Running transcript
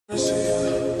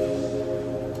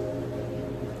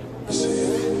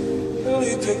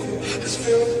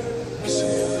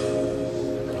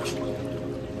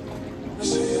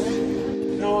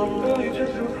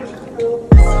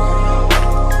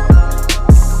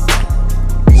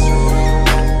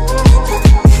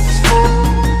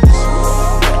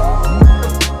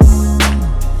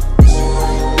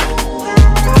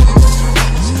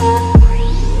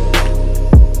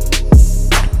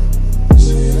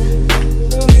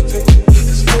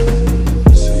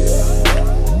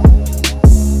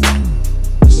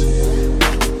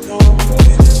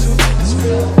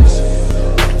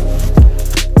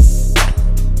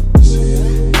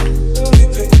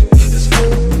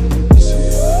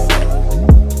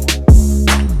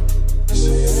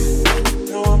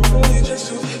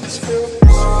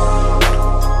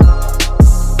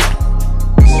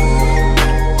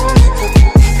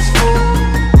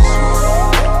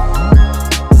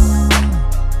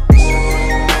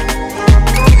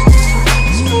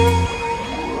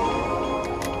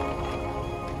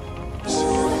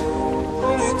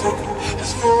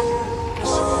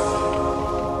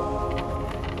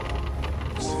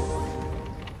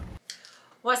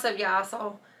What's up, y'all?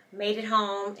 So made it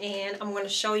home and I'm going to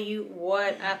show you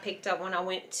what I picked up when I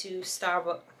went to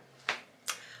Starbucks.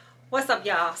 What's up,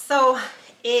 y'all? So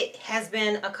it has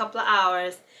been a couple of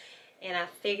hours and I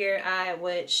figured I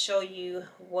would show you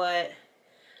what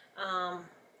I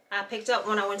picked up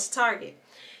when I went to Target.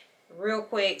 Real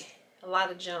quick, a lot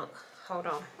of junk. Hold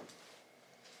on.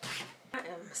 I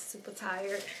am super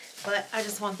tired, but I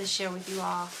just wanted to share with you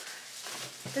all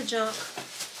the junk.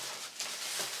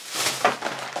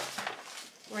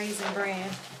 Raisin Bran.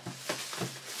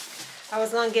 I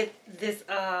was gonna get this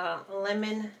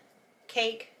lemon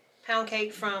cake, pound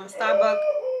cake from Starbucks.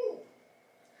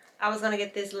 I was gonna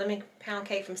get this lemon pound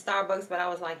cake from Starbucks, but I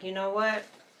was like, you know what?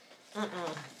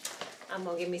 I'm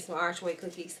gonna get me some Archway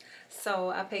cookies. So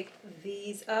I picked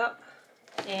these up,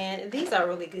 and these are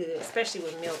really good, especially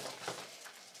with milk.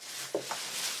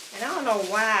 And I don't know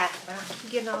why, but I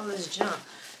keep getting all this junk.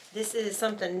 This is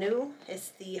something new.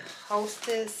 It's the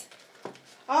Hostess.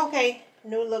 Okay,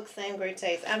 new look, same great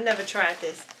taste. I've never tried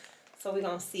this, so we're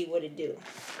gonna see what it do.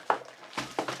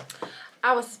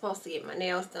 I was supposed to get my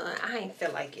nails done. I ain't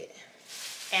feel like it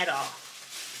at all.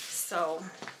 So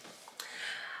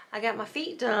I got my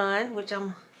feet done, which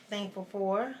I'm thankful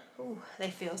for. Ooh, they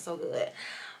feel so good.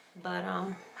 But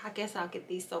I guess I'll get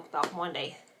these soaked off one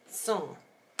day soon.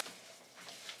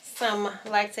 Some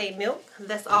lactate milk.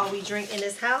 That's all we drink in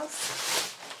this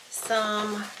house.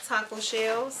 Some taco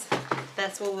shells.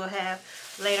 That's what we'll have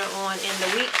later on in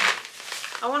the week.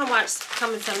 I want to watch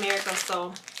Coming to America,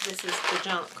 so this is the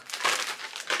junk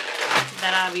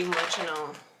that I'll be munching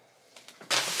on.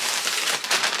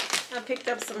 I picked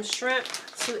up some shrimp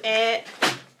to add.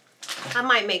 I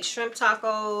might make shrimp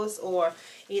tacos or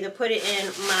either put it in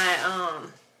my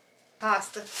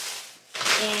pasta.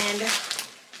 And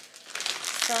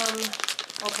some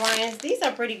O'Brien's. These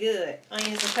are pretty good.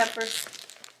 Onions and peppers.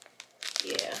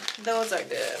 Yeah, those are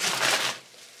good.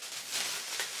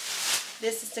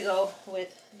 This is to go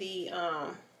with the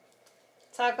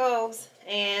tacos,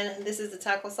 and this is the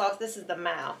taco sauce. This is the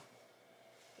Mao.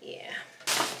 Yeah.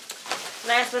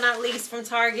 Last but not least, from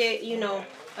Target, you know,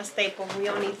 a staple. We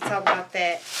don't need to talk about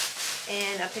that.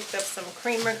 And I picked up some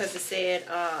creamer because it said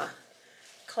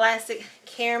classic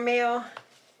caramel,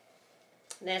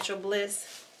 natural bliss.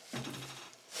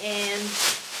 And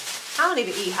I don't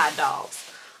even eat hot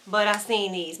dogs, but I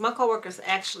seen these. My coworkers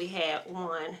actually had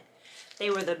one. They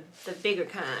were the bigger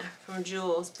kind from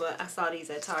Jewel's, but I saw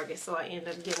these at Target, so I ended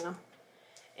up getting them.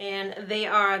 And they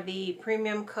are the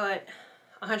premium cut,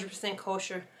 100%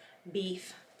 kosher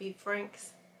beef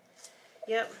franks.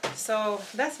 Yep, so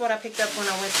that's what I picked up when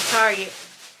I went to Target.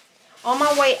 On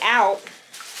my way out,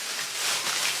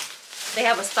 they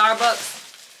have a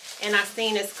Starbucks, and I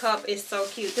seen this cup. It's so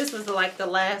cute. This was like the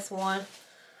last one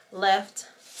left,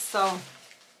 so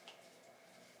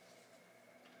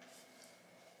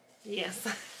yes.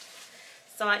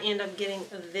 So I end up getting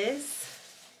this,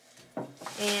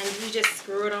 and you just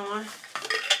screw it on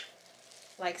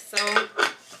like so,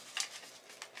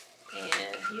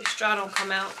 and your straw don't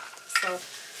come out, so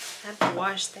I have to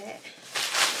wash that.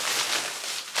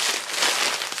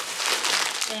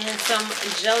 And some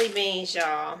jelly beans,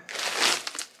 y'all,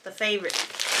 the favorite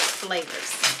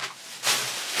flavors.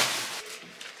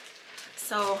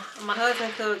 So my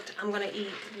husband cooked. I'm gonna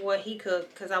eat what he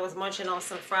cooked because I was munching on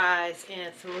some fries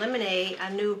and some lemonade. I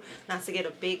knew not to get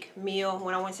a big meal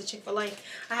when I went to Chick-fil-A.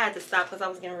 I had to stop because I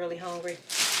was getting really hungry.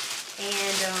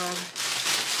 And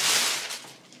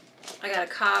I got a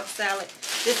Cobb salad.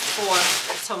 This is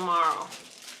for tomorrow.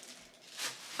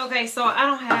 Okay, so I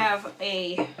don't have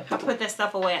I put that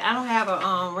stuff away. I don't have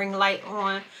a ring light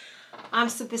on. I'm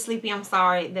super sleepy. I'm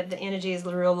sorry that the energy is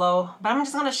real low. But I'm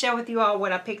just going to share with you all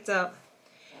what I picked up.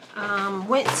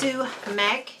 Went to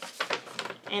MAC.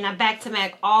 And I back to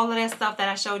MAC all of that stuff that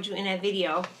I showed you in that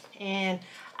video. And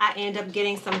I end up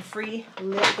getting some free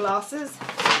lip glosses.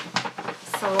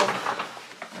 So I'm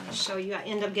going to show you. I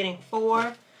end up getting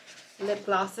 4 lip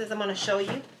glosses. I'm going to show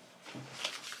you.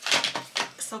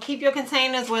 So keep your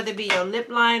containers, whether it be your lip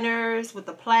liners with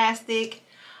the plastic.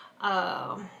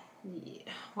 Yeah.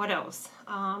 What else?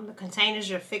 The containers,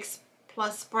 your Fix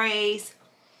Plus sprays,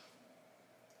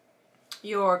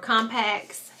 your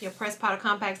compacts, your pressed powder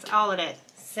compacts, all of that.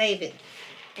 Save it.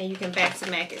 And you can back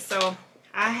to MAC it. So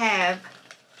I have,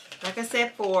 like I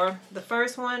said, 4. The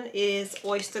first one is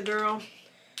Oyster Girl.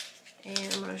 And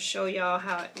I'm going to show y'all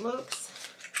how it looks.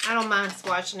 I don't mind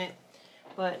swatching it.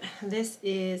 But this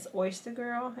is Oyster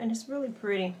Girl, and it's really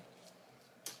pretty.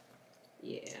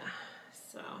 Yeah,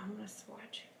 so I'm going to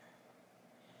swatch it,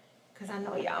 because I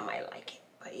know y'all might like it.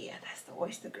 But yeah, that's the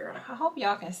Oyster Girl. I hope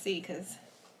y'all can see, because,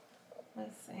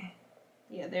 let's see.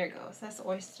 Yeah, there it goes. That's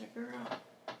Oyster Girl.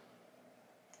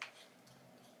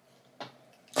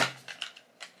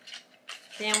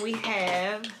 Then we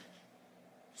have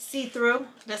See-Through.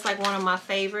 That's like one of my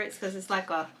favorites, because it's like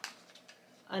a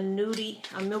nudie,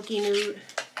 a milky nude,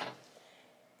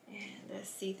 and that's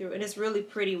see-through, and it's really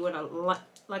pretty with a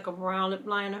like a brown lip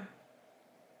liner.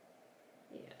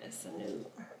 Yeah, it's a nude,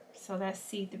 so that's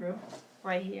see-through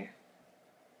right here.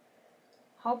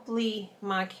 Hopefully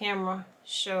my camera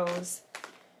shows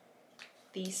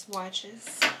these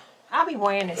swatches. I'll be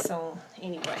wearing it soon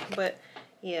anyway, but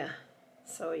yeah.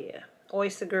 So yeah,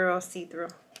 Oyster Girl, see-through.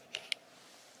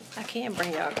 I can't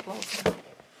bring y'all closer,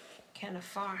 kind of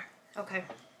far. Okay.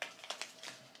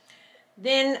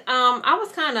 Then I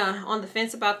was kind of on the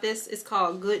fence about this. It's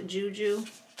called Good Juju.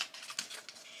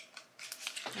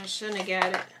 I shouldn't have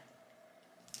got it,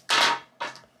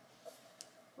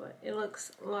 but it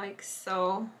looks like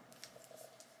so.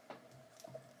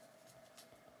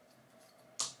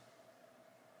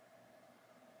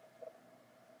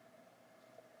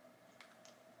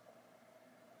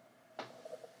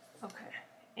 Okay,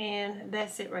 and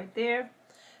that's it right there.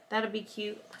 That'll be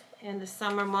cute in the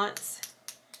summer months,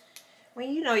 when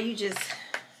you know you just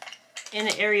in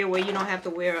an area where you don't have to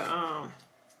wear a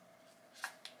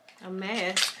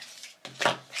mask,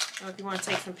 or if you want to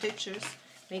take some pictures,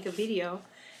 make a video.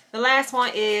 The last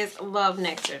one is Love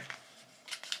Nectar.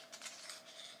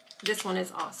 This one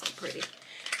is also pretty.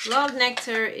 Love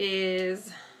Nectar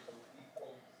is,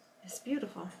 it's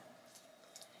beautiful,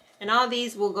 and all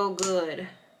these will go good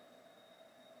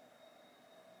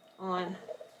on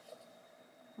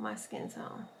my skin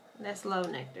tone. That's Love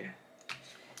Nectar.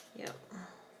 Yep.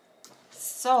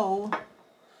 So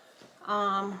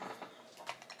I'm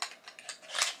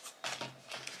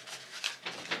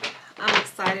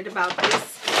excited about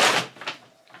this.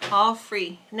 All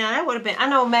free. Now that would have been, I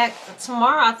know MAC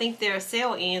tomorrow, I think their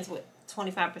sale ends with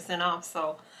 25% off,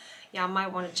 so y'all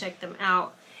might want to check them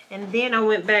out. And then I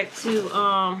went back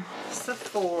to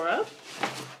Sephora.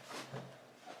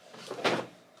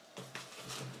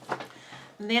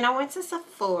 Then I went to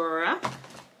Sephora,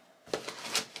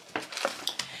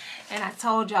 and I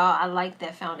told y'all I like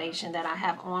that foundation that I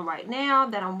have on right now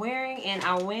that I'm wearing, and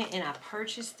I went and I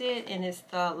purchased it, and it's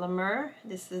the La Mer.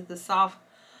 This is the soft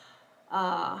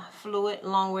fluid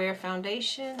long wear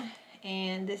foundation,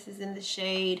 and this is in the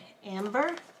shade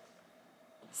Amber.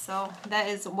 So that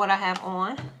is what I have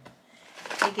on.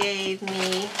 They gave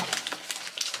me,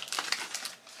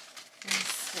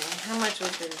 let's see, how much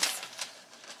was this?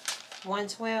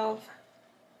 $112.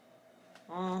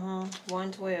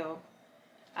 112.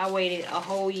 I waited a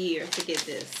whole year to get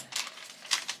this.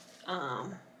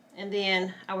 And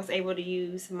then I was able to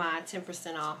use my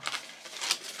 10% off.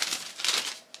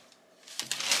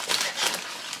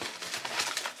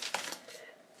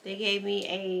 They gave me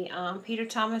a Peter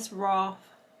Thomas Raw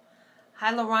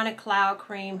Hyaluronic Cloud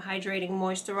Cream Hydrating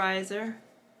Moisturizer.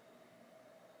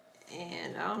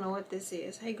 And I don't know what this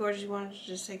is. Hey, gorgeous, you wanted to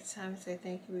just take the time to say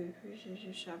thank you. We appreciate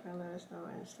your shopping. Let us know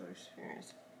in store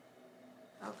experience.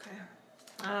 Okay.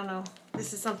 I don't know.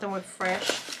 This is something with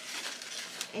Fresh.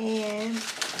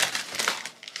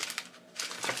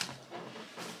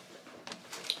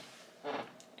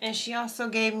 And she also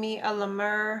gave me a La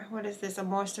Mer. What is this? A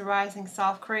moisturizing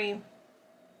soft cream.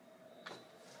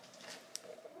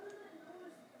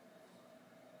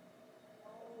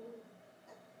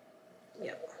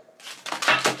 Yep.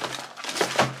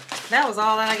 That was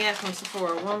all that I got from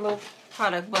Sephora. One little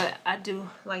product, but I do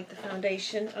like the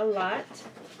foundation a lot.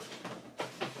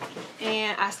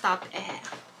 And I stopped at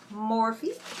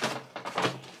Morphe.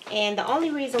 And the only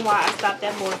reason why I stopped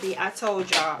at Morphe, I told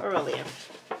y'all earlier,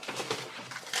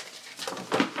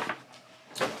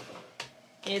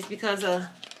 is because of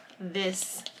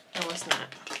this. No, it's not.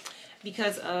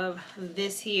 Because of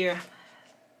this here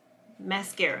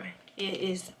mascara. It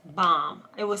is bomb.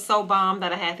 It was so bomb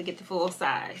that I had to get the full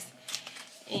size.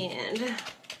 And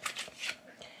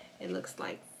it looks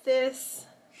like this.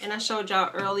 And I showed y'all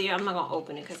earlier. I'm not going to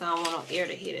open it because I don't want no air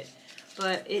to hit it.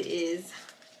 But it is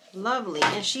lovely.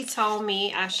 And she told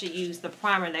me I should use the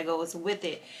primer that goes with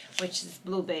it, which is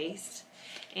blue based.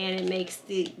 And it makes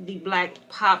the black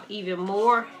pop even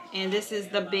more. And this is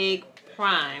the Big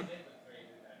Prime.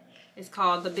 It's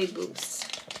called the Big Boost.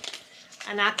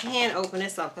 And I can open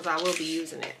this up because I will be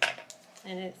using it.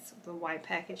 And it's the white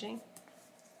packaging.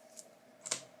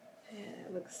 And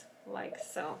it looks like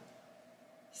so.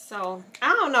 So, I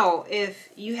don't know if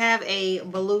you have a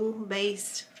blue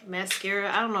based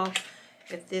mascara. I don't know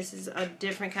if this is a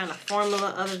different kind of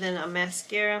formula other than a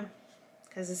mascara.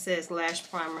 Because it says lash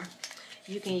primer.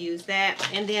 You can use that.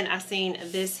 And then I seen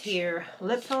this here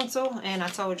lip pencil. And I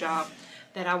told y'all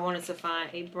that I wanted to find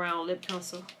a brown lip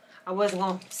pencil. I wasn't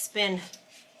going to spend,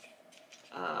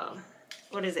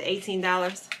 what is it, $18?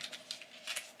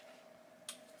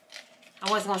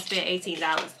 I wasn't going to spend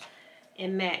 $18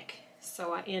 in MAC.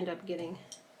 So I end up getting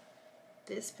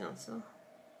this pencil.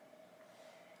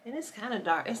 And it's kind of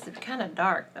dark. It's kind of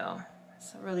dark though.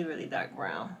 It's a really, really dark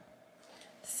brown.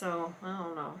 So, I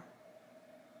don't know.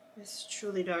 It's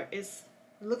truly dark. It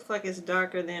looks like it's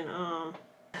darker than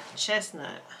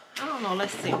chestnut. I don't know.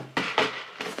 Let's see.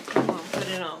 I'm going to put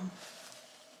it on.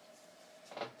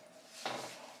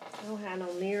 I don't have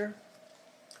no mirror.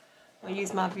 I'll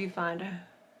use my viewfinder.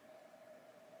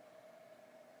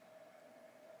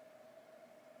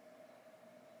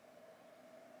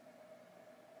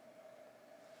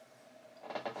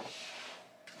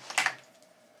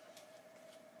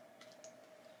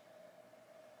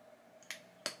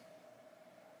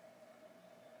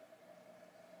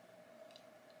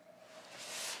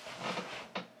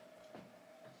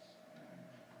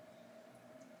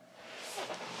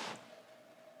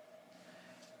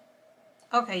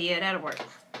 Okay, yeah, that'll work.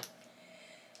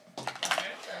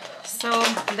 So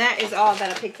that is all that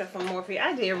I picked up from Morphe.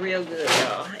 I did real good,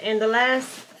 y'all. And the last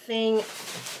thing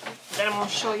that I'm gonna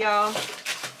show y'all,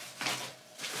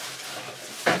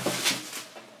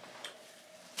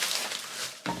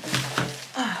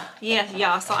 yeah,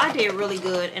 y'all. So I did really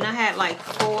good, and I had like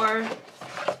 4.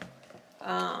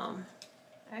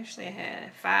 Actually, I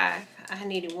had 5. I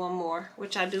needed 1 more,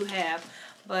 which I do have.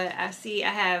 But I see I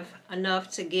have enough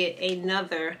to get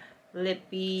another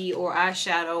lippy or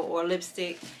eyeshadow or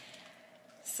lipstick.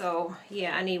 So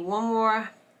yeah, I need 1 more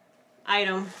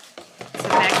item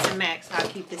to max. I'll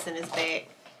keep this in this bag.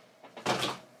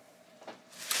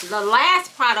 The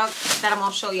last product that I'm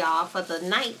going to show y'all for the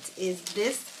night is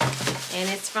this. And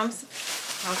it's from,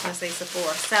 I was going to say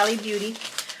Sephora, Sally Beauty.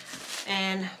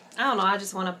 And I don't know, I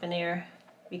just went up in there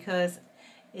because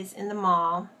it's in the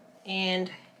mall. And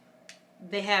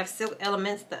they have Silk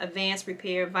Elements, the Advanced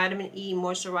Repair Vitamin E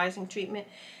Moisturizing Treatment.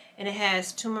 And it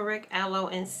has turmeric, aloe,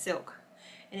 and silk.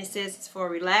 And it says it's for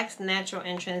relaxed, natural,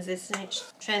 and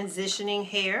transitioning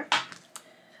hair.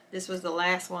 This was the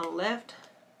last one left.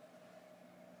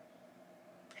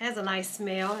 Has a nice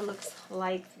smell. It looks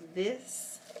like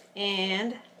this.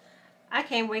 And I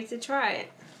can't wait to try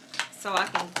it. So I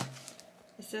can,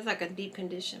 it says I can deep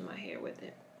condition my hair with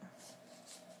it.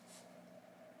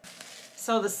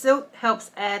 So the silk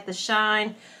helps add the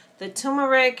shine. The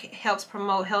turmeric helps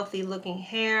promote healthy looking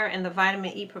hair. And the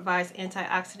vitamin E provides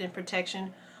antioxidant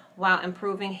protection while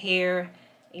improving hair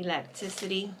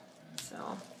elasticity.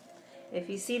 So if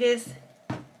you see this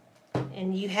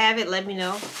and you have it, let me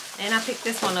know. And I picked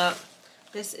this one up.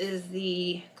 This is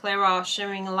the Clairol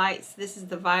Shimmering Lights. This is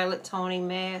the Violet Toning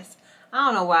Mask. I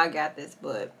don't know why I got this,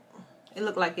 but it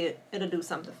looked like it'll do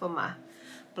something for my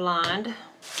blonde.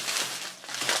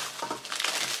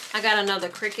 I got another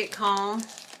Cricut comb.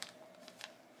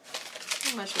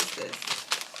 How much was this?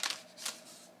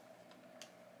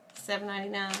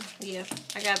 $7.99. Yeah,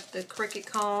 I got the Cricut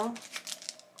comb.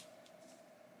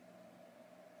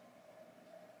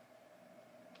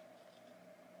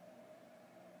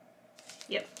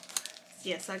 Yep.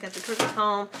 Yes, I got the Cricut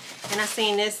comb. And I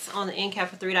seen this on the end cap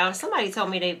for $3. Somebody told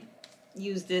me they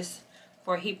used this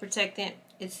for heat protectant.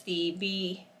 It's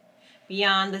the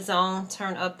Beyond the Zone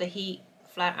Turn Up the Heat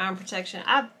Flat Iron Protection.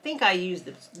 I think I used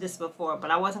this before,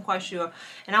 but I wasn't quite sure.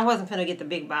 And I wasn't gonna get the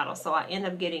big bottle, so I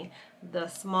ended up getting the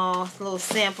small little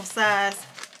sample size.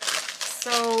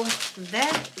 So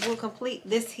that will complete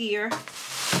this here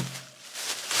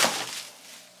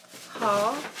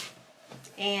haul.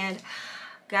 And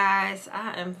guys,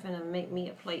 I am finna make me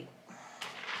a plate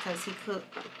because he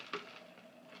cooked.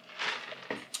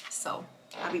 So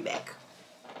I'll be back.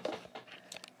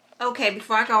 Okay,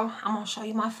 before I go, I'm gonna show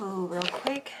you my food real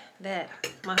quick that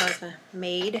my husband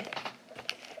made.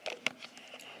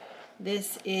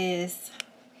 This is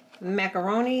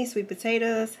macaroni, sweet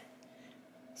potatoes,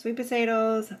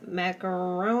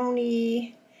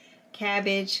 macaroni,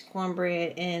 cabbage,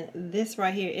 cornbread, and this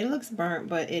right here, it looks burnt,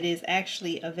 but it is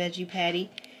actually a veggie patty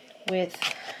with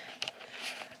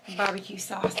barbecue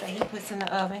sauce that he puts in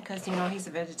the oven because, you know, he's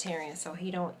a vegetarian, so he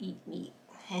don't eat meat,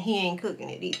 and he ain't cooking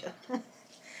it either.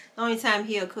 The only time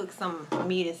he'll cook some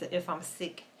meat is if I'm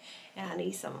sick and I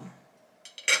need some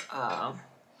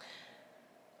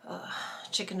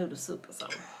chicken noodle soup or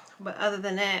something. But other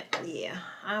than that, yeah,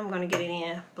 I'm going to get it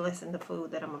in, blessing the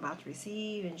food that I'm about to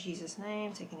receive in Jesus'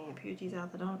 name, taking the impurities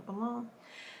out that don't belong,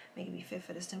 make it be fit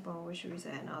for this temple in which you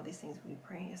reside, and all these things we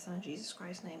pray in your son Jesus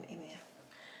Christ's name, amen.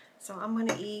 So I'm going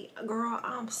to eat. Girl,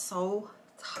 I'm so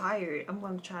tired. I'm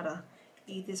going to try to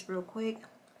eat this real quick,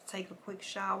 take a quick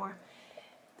shower,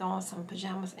 throw on some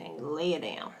pajamas, and lay it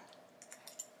down.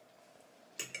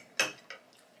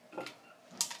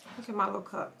 Look at my little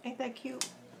cup. Ain't that cute?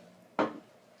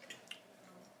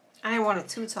 I didn't want it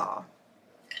too tall,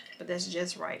 but that's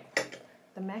just right.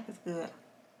 The mac is good.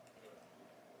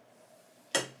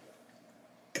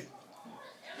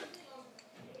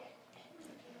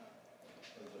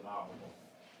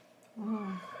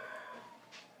 Mm.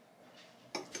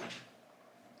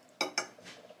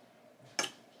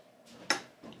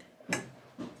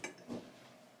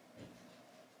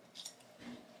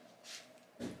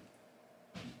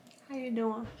 How you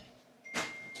doing?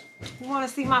 You want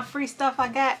to see my free stuff I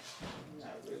got?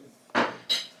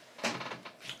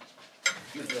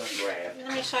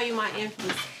 Let me show you my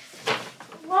empties.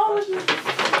 What would you?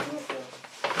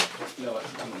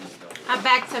 I'm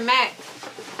back to Mac.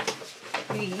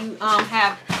 You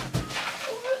have.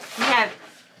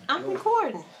 I'm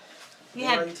recording. You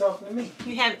have talking to me.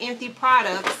 You have empty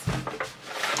products.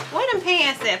 Where them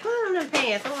pants at? Put them in them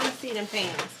pants. I want to see them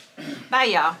pants. Bye,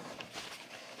 y'all.